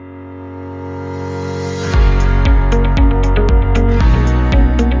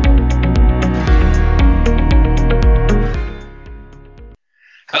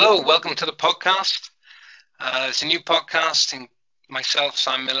Hello, welcome to the podcast. It's a new podcast in myself,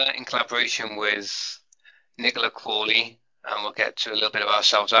 Sam Miller, in collaboration with Nicola Crawley, and we'll get to a little bit of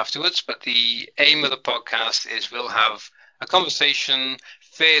ourselves afterwards. But the aim of the podcast is we'll have a conversation,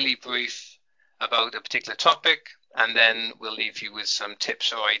 fairly brief, about a particular topic, and then we'll leave you with some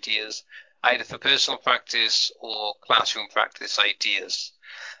tips or ideas, either for personal practice or classroom practice ideas.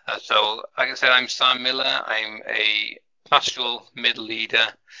 So, like I said, I'm Sam Miller. I'm a pastoral middle leader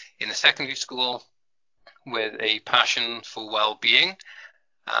in a secondary school with a passion for well-being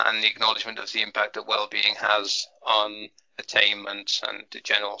and the acknowledgement of the impact that well-being has on attainment and the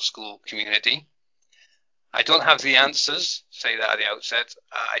general school community. I don't have the answers, say that at the outset.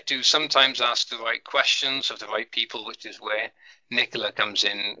 I do sometimes ask the right questions of the right people, which is where Nicola comes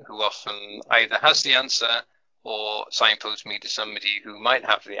in, who often either has the answer or signposts me to somebody who might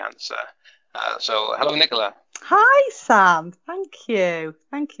have the answer. So, hello, Nicola. Hi, Sam. Thank you.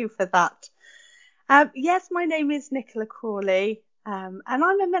 Thank you for that. Yes, my name is Nicola Crawley, and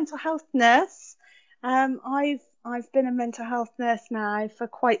I'm a mental health nurse. I've been a mental health nurse now for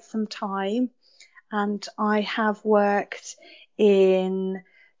quite some time, and I have worked in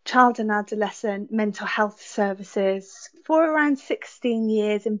child and adolescent mental health services for around 16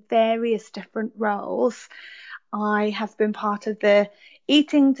 years in various different roles. I have been part of the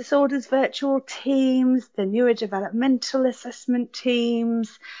eating disorders virtual teams, the neurodevelopmental assessment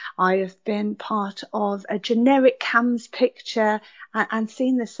teams. I have been part of a generic CAMS picture and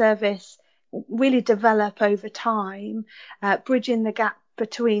seen the service really develop over time. Bridging the gap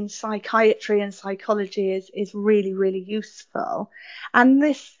between psychiatry and psychology is really, really useful. And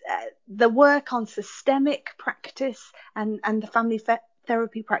the work on systemic practice and the family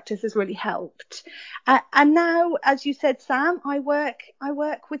therapy practice has really helped. And now, as you said, Sam, I work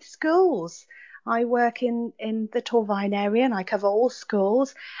with schools. I work in the Torvine area, and I cover all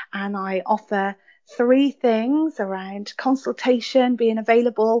schools, and I offer three things around consultation, being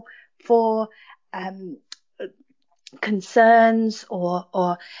available for concerns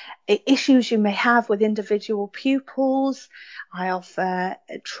or issues you may have with individual pupils. I offer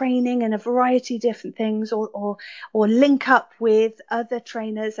training in a variety of different things, or link up with other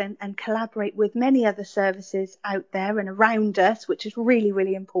trainers and collaborate with many other services out there and around us, which is really,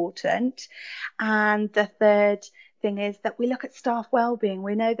 really important. And the third thing is that we look at staff well-being.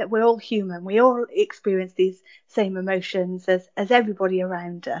 We know that we're all human. We all experience these same emotions as everybody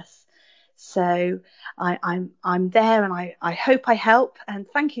around us. So I'm there, and I hope I help. And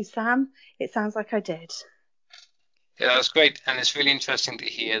thank you, Sam. It sounds like I did. Yeah, that's great. And it's really interesting to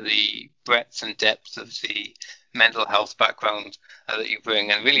hear the breadth and depth of the mental health background that you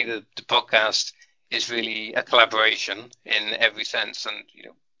bring. And really, the podcast is really a collaboration in every sense, and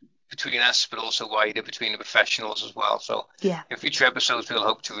between us, but also wider between the professionals as well. So, Yeah. in future episodes, we'll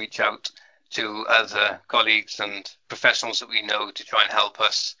hope to reach out to other colleagues and professionals that we know to try and help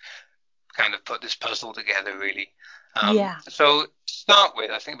us kind of put this puzzle together, really. Yeah. So to start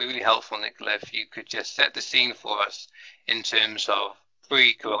with, I think it'd be really helpful, Nicola, if you could just set the scene for us in terms of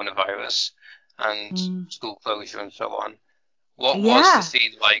pre-coronavirus and school closure and so on. What was the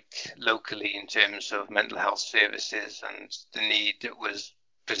scene like locally in terms of mental health services and the need that was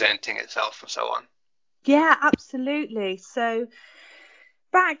presenting itself and so on? Yeah, absolutely. So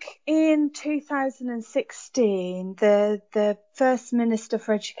back in 2016, the First Minister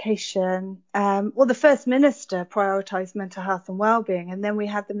for Education, the First Minister prioritised mental health and wellbeing, and then we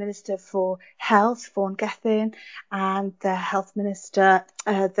had the Minister for Health, Vaughan Gething, and the Health Minister,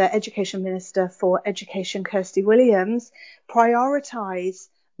 the Education Minister for Education, Kirsty Williams, prioritise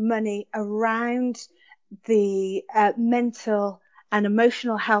money around the mental and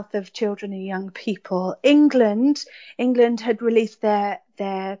emotional health of children and young people. England had released their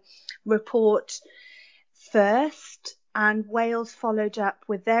report first, and Wales followed up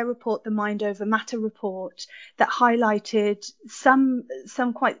with their report, the Mind Over Matter report, that highlighted some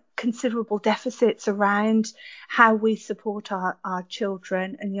quite considerable deficits around how we support our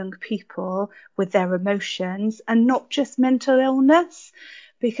children and young people with their emotions, and not just mental illness,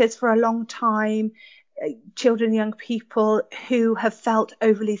 because for a long time children and young people who have felt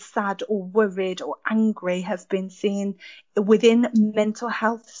overly sad or worried or angry have been seen within mental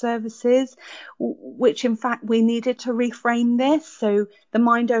health services, which in fact we needed to reframe this. So the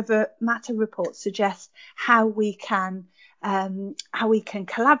Mind Over Matter report suggests how we can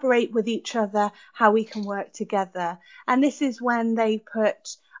collaborate with each other, how we can work together. And this is when they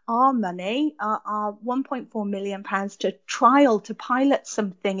put our money, our 1.4 million pounds to pilot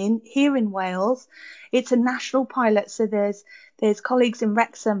something here in Wales. It's a national pilot, so there's colleagues in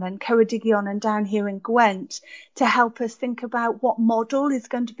Wrexham and Ceredigion and down here in Gwent to help us think about what model is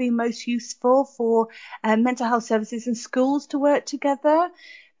going to be most useful for mental health services and schools to work together,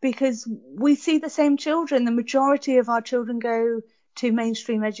 because we see the same children. The majority of our children go to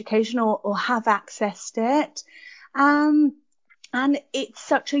mainstream education or have accessed it. And it's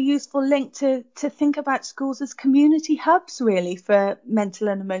such a useful link to think about schools as community hubs, really, for mental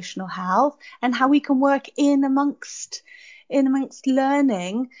and emotional health, and how we can work in amongst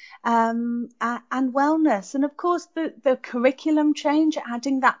learning and wellness. And of course, the curriculum change,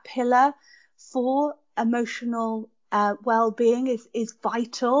 adding that pillar for emotional well-being is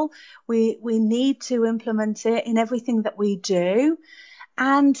vital. We need to implement it in everything that we do.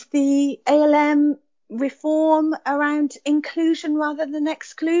 And the ALM reform around inclusion rather than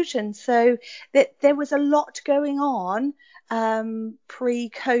exclusion. So that there was a lot going on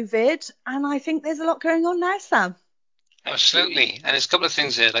pre-COVID, and I think there's a lot going on now, Sam. Absolutely. And there's a couple of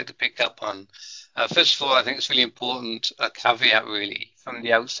things here I'd like to pick up on. First of all, I think it's really important, a caveat really, from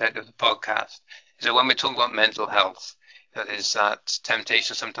the outset of the podcast, is that when we talk about mental health, there's that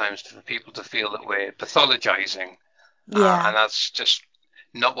temptation sometimes for people to feel that we're pathologizing. And that's just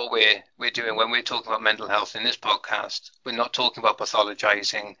not what we're doing. When we're talking about mental health in this podcast, we're not talking about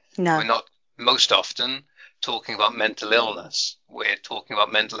pathologizing. No. We're not most often talking about mental illness. We're talking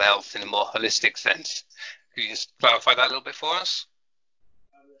about mental health in a more holistic sense. Could you just clarify that a little bit for us?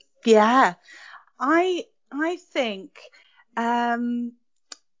 Yeah, I think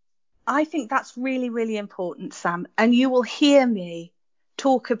that's really, really important, Sam. And you will hear me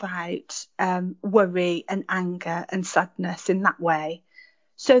talk about worry and anger and sadness in that way,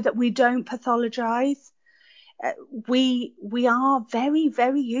 so that we don't pathologize. We are very,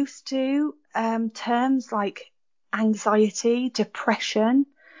 very used to terms like anxiety, depression,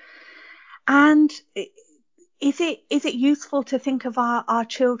 and is it useful to think of our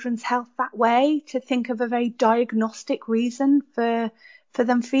children's health that way, to think of a very diagnostic reason for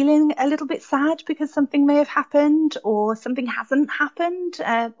them feeling a little bit sad because something may have happened or something hasn't happened,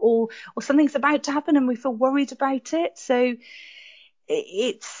 or something's about to happen and we feel worried about it? So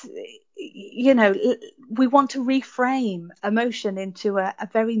it's, we want to reframe emotion into a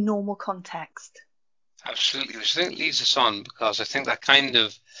very normal context. Absolutely, which I think leads us on, because I think that kind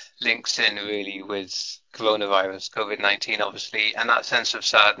of links in really with coronavirus, COVID-19, obviously, and that sense of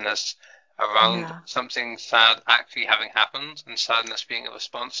sadness around something sad actually having happened, and sadness being a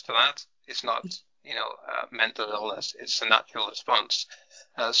response to that. It's not, mental illness, it's a natural response.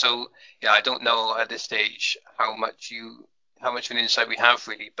 So, I don't know at this stage how much of an insight we have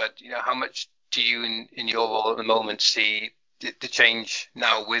really, but, how much do you in your role at the moment see the change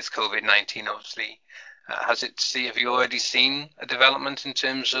now with COVID-19, obviously? Have you already seen a development in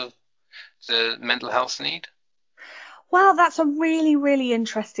terms of the mental health need? Well, that's a really, really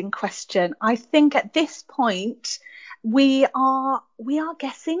interesting question. I think at this point we are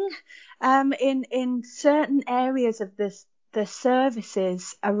guessing in certain areas of the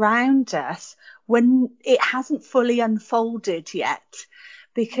services around us when it hasn't fully unfolded yet,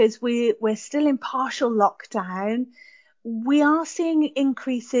 because we're still in partial lockdown. We are seeing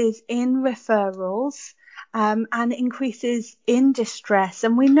increases in referrals and increases in distress.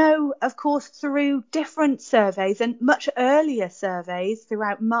 And we know, of course, through different surveys and much earlier surveys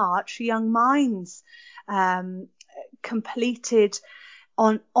throughout March, Young Minds completed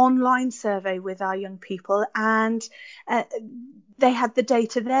an online survey with our young people, and they had the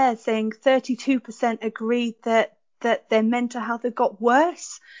data there saying 32% agreed that their mental health had got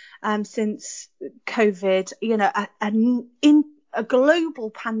worse since COVID, in a global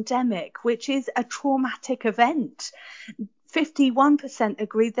pandemic, which is a traumatic event. 51%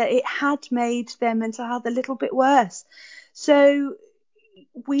 agreed that it had made their mental health a little bit worse. So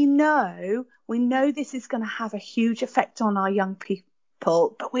we know this is going to have a huge effect on our young people,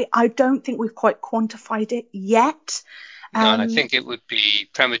 but I don't think we've quite quantified it yet. No, and I think it would be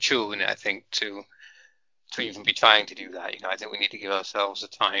premature, wouldn't it, I think, to even be trying to do that. I think we need to give ourselves the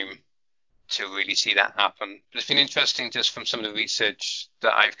time to really see that happen. But it's been interesting just from some of the research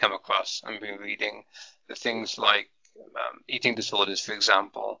that I've come across and been reading, the things like eating disorders, for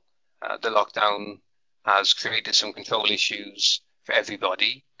example. The lockdown has created some control issues for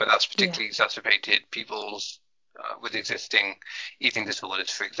everybody, but that's particularly exacerbated people's with existing eating disorders,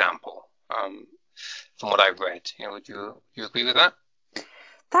 for example. From what I've read, would you agree with that?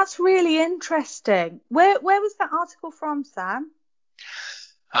 That's really interesting. Where was that article from, Sam?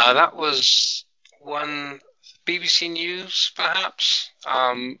 That was one BBC News, perhaps.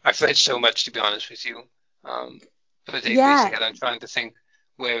 I've read so much, to be honest with you. For the days Yeah, ahead, I'm trying to think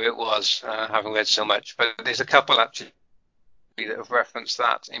where it was, having read so much. But there's a couple actually that have referenced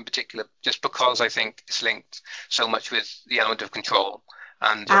that in particular, just because I think it's linked so much with the element of control.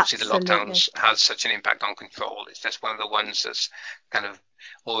 And obviously, the absolutely. lockdowns has such an impact on control. It's just one of the ones that's kind of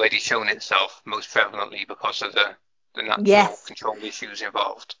already shown itself most prevalently because of the natural Yes. control issues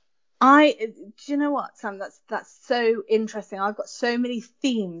involved. Do you know what, Sam? That's so interesting. I've got so many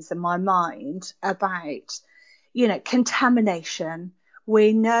themes in my mind about, contamination.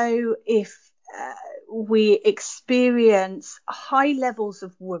 We know if we experience high levels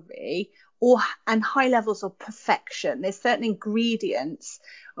of worry and high levels of perfection, there's certain ingredients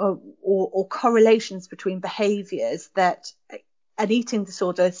or correlations between behaviours that an eating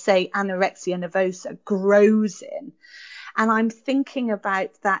disorder, say anorexia nervosa, grows in. And I'm thinking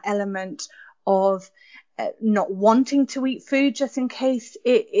about that element of not wanting to eat food just in case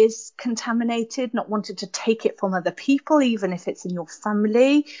it is contaminated, not wanting to take it from other people, even if it's in your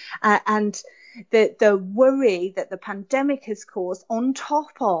family, and the worry that the pandemic has caused, on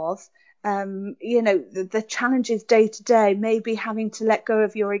top of the challenges day to day, maybe having to let go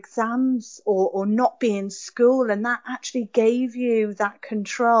of your exams or not be in school, and that actually gave you that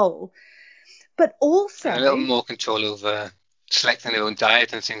control. But And a also, little more control over selecting their own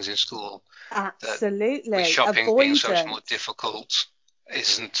diet and things in school. That with absolutely, shopping being so much more avoidance. difficult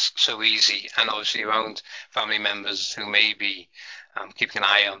isn't so easy, and obviously around family members who may be keeping an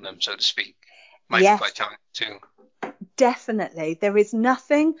eye on them, so to speak, might be quite Yes, challenging too. definitely. There is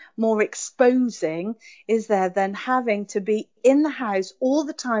nothing more exposing, is there, than having to be in the house all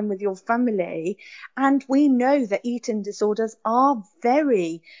the time with your family. And we know that eating disorders are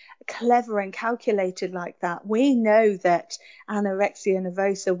very clever and calculated like that. We know that anorexia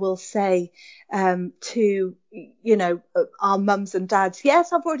nervosa will say to, our mums and dads,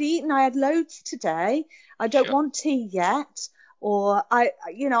 yes, I've already eaten. I had loads today. I don't Sure. want tea yet. Or I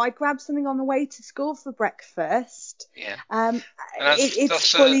grabbed something on the way to school for breakfast. Yeah, Um, and it's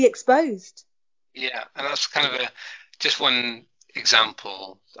that's fully exposed. yeah, and that's kind of just one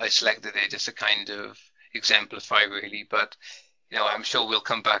example I selected there just to kind of exemplify really, but I'm sure we'll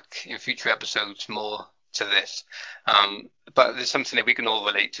come back in future episodes more to this. But there's something that we can all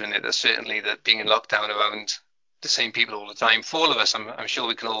relate to in it. That's certainly that being in lockdown around the same people all the time, for all of us, I'm sure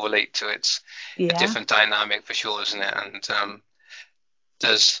we can all relate to. It's a Yeah. different dynamic for sure, isn't it? And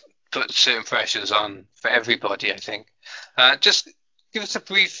does put certain pressures on for everybody, I think. Just give us a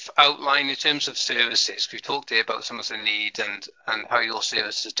brief outline in terms of services. We've talked here about some of the needs and how your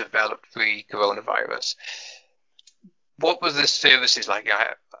services developed pre-coronavirus. What were the services like?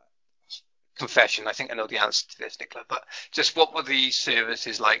 Confession, I think I know the answer to this, Nicola, but just what were the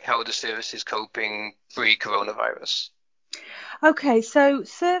services like? How are the services coping pre-coronavirus? Okay, so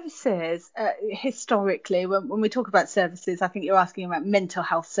services, historically, when we talk about services, I think you're asking about mental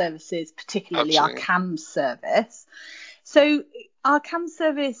health services, particularly our Absolutely. CAMS service. So our CAMS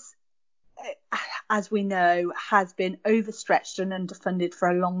service, as we know, has been overstretched and underfunded for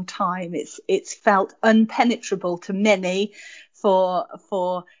a long time. It's felt unpenetrable to many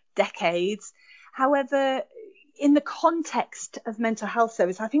for decades. However, in the context of mental health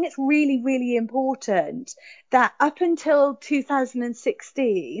service, I think it's really, really important that up until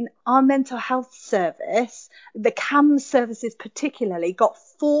 2016, our mental health service, the CAMS services particularly, got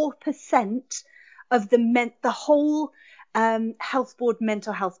 4% of the whole health board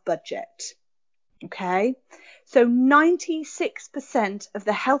mental health budget. Okay, so 96% of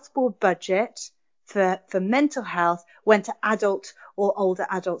the health board budget for mental health went to adult or older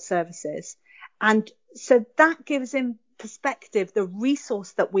adult services. And so that gives in perspective the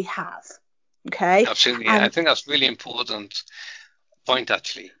resource that we have. Okay. Absolutely. Yeah. I And think that's really important point,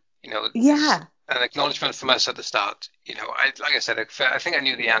 actually. There's yeah, an acknowledgement from us at the start. Like I said, I think I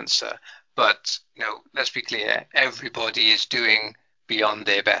knew the answer, but, let's be clear, everybody is doing beyond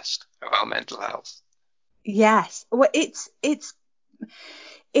their best around mental health. yes. Well,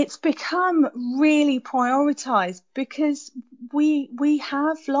 it's become really prioritized because we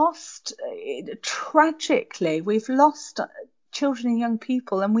have lost, tragically, we've lost children and young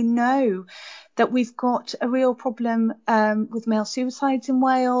people, and we know that we've got a real problem with male suicides in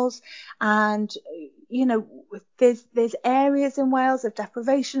Wales, and there's areas in Wales of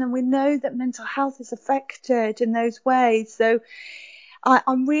deprivation, and we know that mental health is affected in those ways. So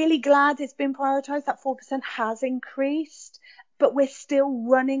I'm really glad it's been prioritised. That 4% has increased, but we're still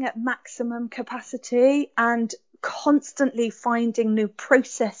running at maximum capacity. And constantly finding new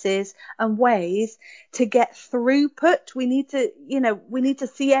processes and ways to get throughput. We need to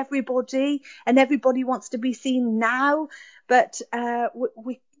see everybody, and everybody wants to be seen now, but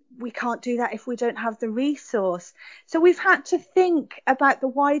we can't do that if we don't have the resource. So we've had to think about the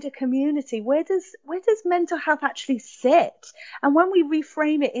wider community. Where does mental health actually sit? And when we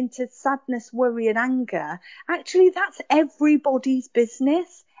reframe it into sadness, worry, and anger, actually that's everybody's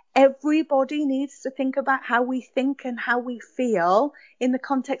business. Everybody needs to think about how we think and how we feel in the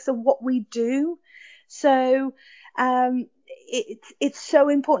context of what we do. So it's so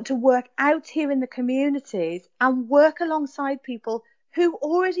important to work out here in the communities and work alongside people who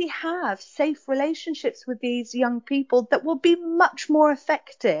already have safe relationships with these young people that will be much more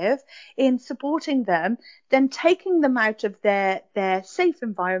effective in supporting them than taking them out of their safe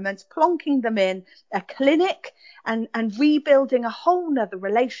environments, plonking them in a clinic and rebuilding a whole nother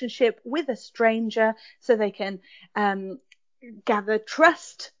relationship with a stranger so they can gather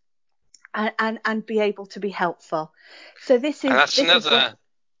trust and be able to be helpful. So this is what,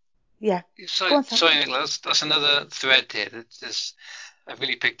 yeah. Sorry, Nicholas, that's another thread here that I've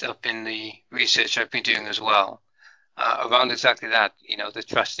really picked up in the research I've been doing as well, around exactly that. The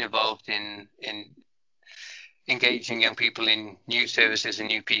trust involved in engaging young people in new services and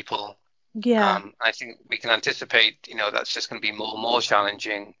new people. Yeah. I think we can anticipate, that's just going to be more and more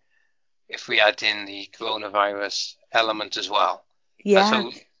challenging if we add in the coronavirus element as well. Yeah.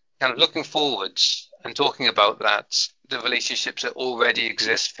 So kind of looking forwards and talking about that, the relationships that already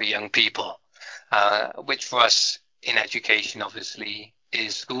exist for young people, which for us in education obviously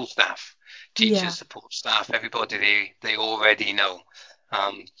is school staff, teachers, support staff, everybody they already know.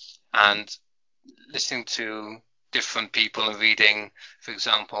 And listening to different people and reading, for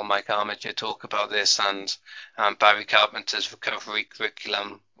example, Mike Armiger talk about this, and Barry Carpenter's recovery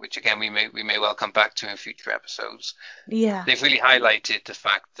curriculum, which again we may well come back to in future episodes. Yeah. They've really highlighted the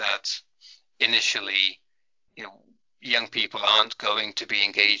fact that initially, young people aren't going to be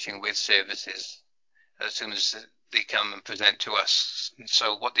engaging with services as soon as they come and present to us. And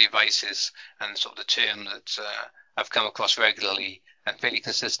so what the advice is, and sort of the term that I've come across regularly and fairly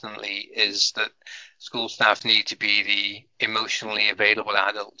consistently, is that school staff need to be the emotionally available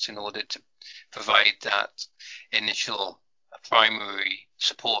adults in order to provide that initial primary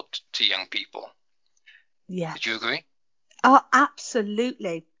support to young people. Yeah. Would you agree? Oh,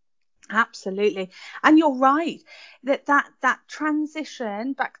 absolutely. Absolutely. And you're right that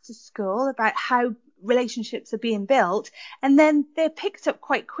transition back to school, about how relationships are being built, and then they're picked up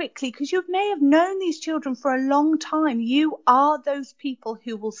quite quickly because you may have known these children for a long time. You are those people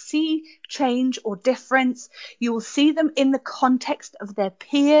who will see change or difference. You will see them in the context of their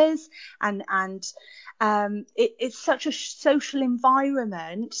peers, and it's such a social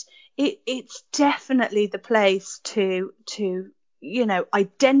environment. It's definitely the place to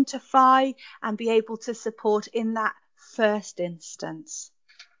identify and be able to support in that first instance.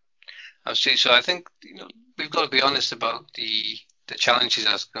 Absolutely. So I think we've got to be honest about the challenges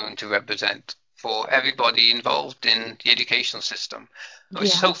that's going to represent for everybody involved in the educational system, which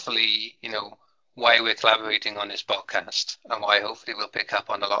is hopefully why we're collaborating on this podcast, and why hopefully we'll pick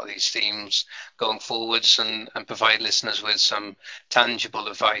up on a lot of these themes going forwards and provide listeners with some tangible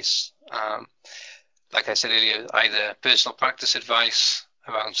advice. Like I said earlier, either personal practice advice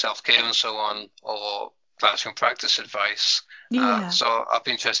around self-care and so on, or classroom practice advice. So I'll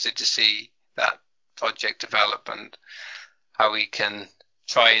be interested to see that project develop and how we can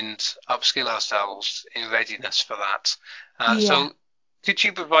try and upskill ourselves in readiness for that. So could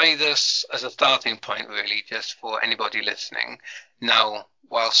you provide us as a starting point, really, just for anybody listening now,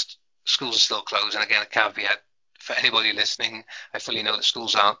 whilst schools are still closed, and again, a caveat, for anybody listening, I fully know that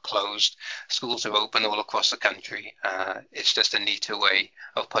schools aren't closed. Schools are open all across the country. It's just a neater way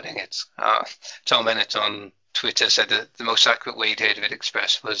of putting it. Tom Bennett on Twitter said that the most accurate way he'd heard of it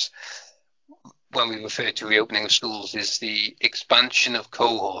expressed was, when we refer to reopening of schools, is the expansion of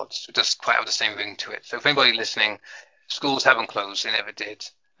cohorts. It doesn't quite have the same ring to it. So if anybody listening, schools haven't closed, they never did.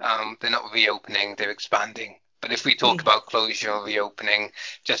 They're not reopening, they're expanding. But if we talk about closure or reopening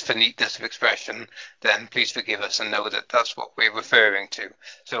just for neatness of expression, then please forgive us and know that that's what we're referring to.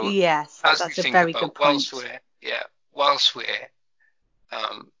 So yes, as that's we a think very about, good point. whilst we're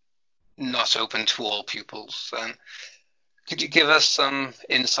not open to all pupils, then could you give us some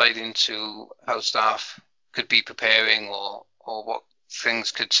insight into how staff could be preparing, or what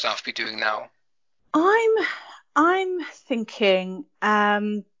things could staff be doing now? I'm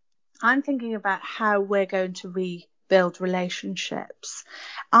thinking about how we're going to rebuild relationships.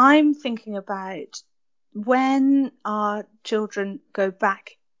 I'm thinking about when our children go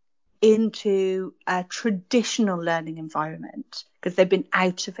back into a traditional learning environment because they've been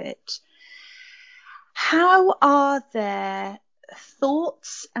out of it. How are their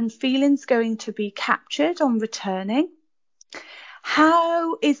thoughts and feelings going to be captured on returning?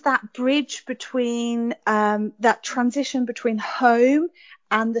 How is that bridge between that transition between home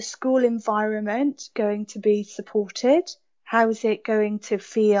and the school environment going to be supported? How is it going to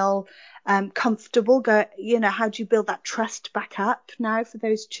feel comfortable? How do you build that trust back up now for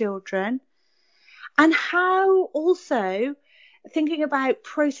those children? And how also thinking about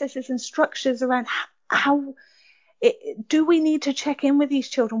processes and structures around how do we need to check in with these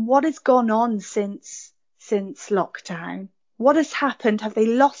children? What has gone on since lockdown? What has happened? Have they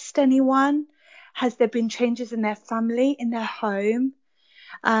lost anyone? Has there been changes in their family, in their home?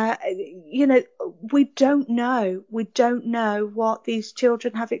 We don't know. We don't know what these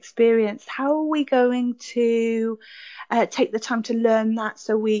children have experienced. How are we going to take the time to learn that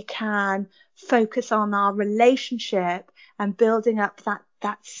so we can focus on our relationship and building up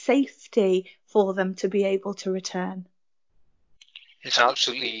that safety for them to be able to return? It's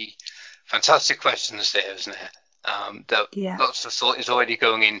absolutely fantastic questions there, isn't it? Lots of thought is already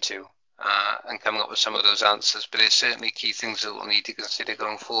going into and coming up with some of those answers, but it's certainly key things that we'll need to consider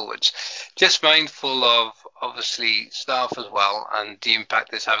going forwards. Just mindful of obviously staff as well and the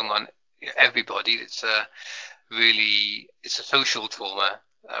impact it's having on everybody. It's a social trauma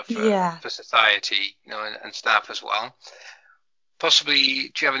for society, and staff as well.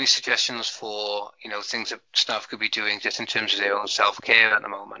 Possibly, do you have any suggestions for things that staff could be doing just in terms of their own self-care at the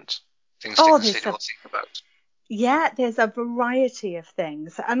moment? Things to consider or think about. Yeah, there's a variety of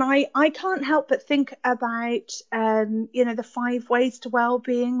things. And I can't help but think about, the 5 ways to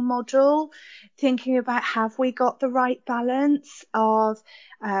wellbeing model, thinking about have we got the right balance of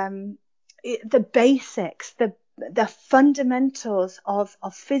the basics, the fundamentals of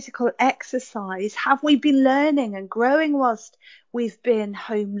physical exercise. Have we been learning and growing whilst we've been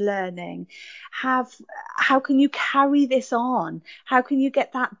home learning? How can you carry this on? How can you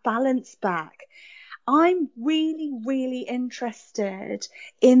get that balance back? I'm really, really interested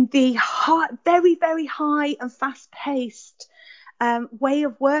in the very, very high and fast-paced way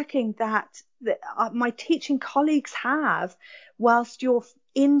of working that my teaching colleagues have whilst you're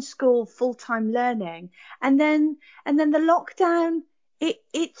in school full-time learning. And then the lockdown,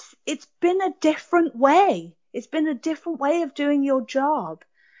 it's been a different way. It's been a different way of doing your job.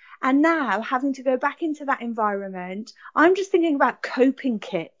 And now having to go back into that environment, I'm just thinking about coping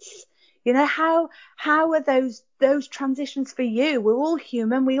kits. How are those transitions for you? We're all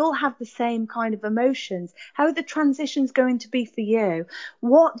human. We all have the same kind of emotions. How are the transitions going to be for you?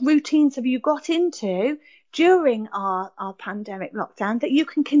 What routines have you got into during our pandemic lockdown that you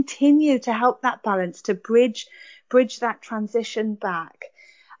can continue to help that balance, to bridge that transition back?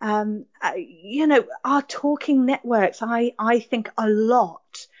 Our talking networks, I think a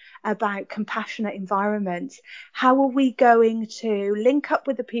lot about compassionate environments. How are we going to link up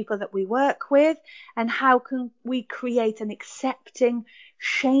with the people that we work with, and how can we create an accepting,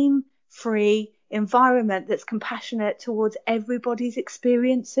 shame-free environment that's compassionate towards everybody's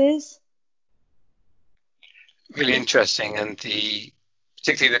experiences? Really interesting, and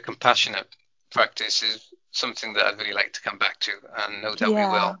particularly the compassionate practice is something that I'd really like to come back to, and no doubt we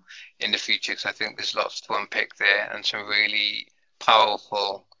will in the future, because I think there's lots to unpick there and some really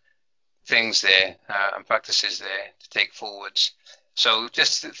powerful things there and practices there to take forwards. So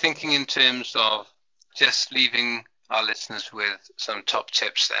just thinking in terms of just leaving our listeners with some top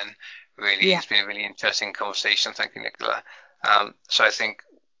tips then, really, It's been a really interesting conversation. Thank you, Nicola. So I think,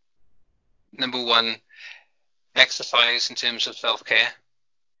 number 1, exercise in terms of self-care.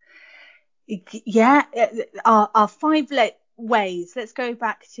 Yeah, our 5 ways. Let's go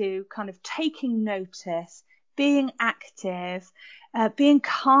back to kind of taking notice, being active, being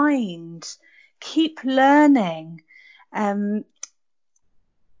kind, keep learning, and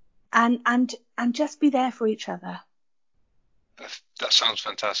just be there for each other. That sounds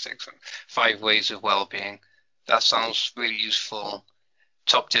fantastic. So 5 ways of well-being. That sounds really useful.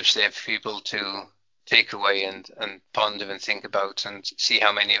 Top tips there for people to take away and ponder and think about, and see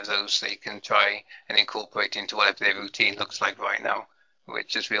how many of those they can try and incorporate into whatever their routine looks like right now,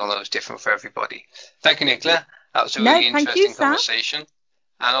 which, as we all know, is different for everybody. Thank you, Nicola. That was a really interesting conversation.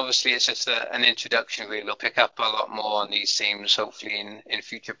 And obviously, it's just an introduction, really. We'll pick up a lot more on these themes, hopefully, in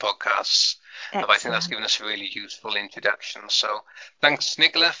future podcasts. But I think that's given us a really useful introduction. So thanks,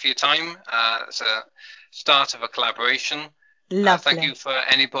 Nicola, for your time. It's a start of a collaboration. Thank you for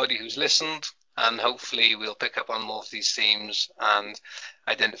anybody who's listened. And hopefully we'll pick up on more of these themes and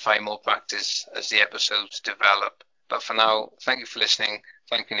identify more practice as the episodes develop. But for now, thank you for listening.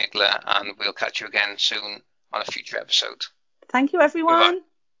 Thank you, Nicola, and we'll catch you again soon on a future episode. Thank you, everyone. Goodbye.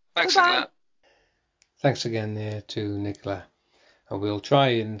 Thanks, Bye-bye. Nicola. Thanks again there to Nicola. And we'll try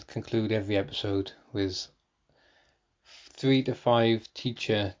and conclude every episode with 3 to 5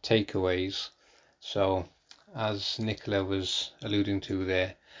 teacher takeaways. So, as Nicola was alluding to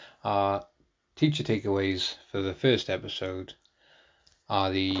there, our teacher takeaways for the first episode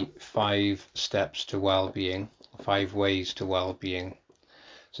are the 5 steps to well-being, 5 ways to well-being.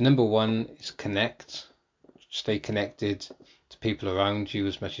 So number 1 is connect. Stay connected to people around you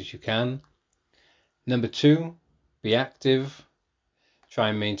as much as you can. Number 2, be active. Try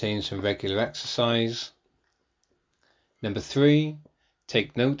and maintain some regular exercise. Number 3,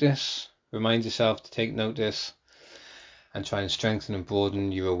 take notice. Remind yourself to take notice and try and strengthen and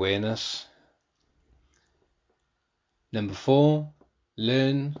broaden your awareness. Number 4,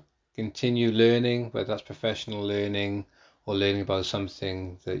 learn. Continue learning, whether that's professional learning or learning about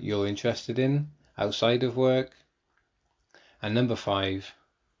something that you're interested in outside of work. And number 5,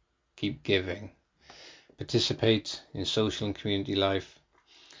 keep giving. Participate in social and community life,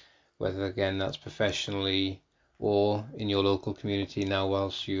 whether again that's professionally or in your local community now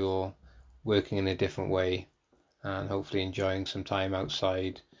whilst you're working in a different way and hopefully enjoying some time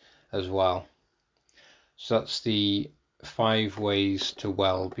outside as well. So that's the 5 ways to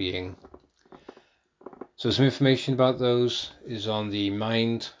well-being. So some information about those is on the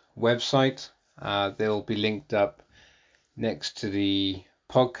Mind website. They'll be linked up next to the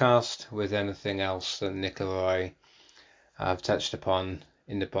podcast with anything else that Nicola or I have touched upon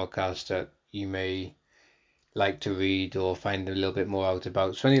in the podcast that you may like to read or find a little bit more out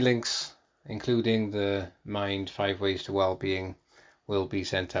about. So any links, including the Mind 5 Ways to Wellbeing, will be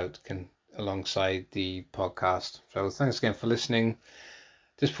sent out alongside the podcast. So thanks again for listening.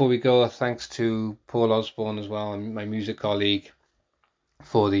 Just before we go, thanks to Paul Osborne as well, and my music colleague,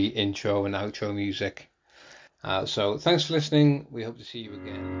 for the intro and outro music. So thanks for listening. We hope to see you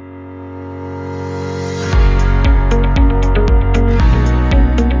again.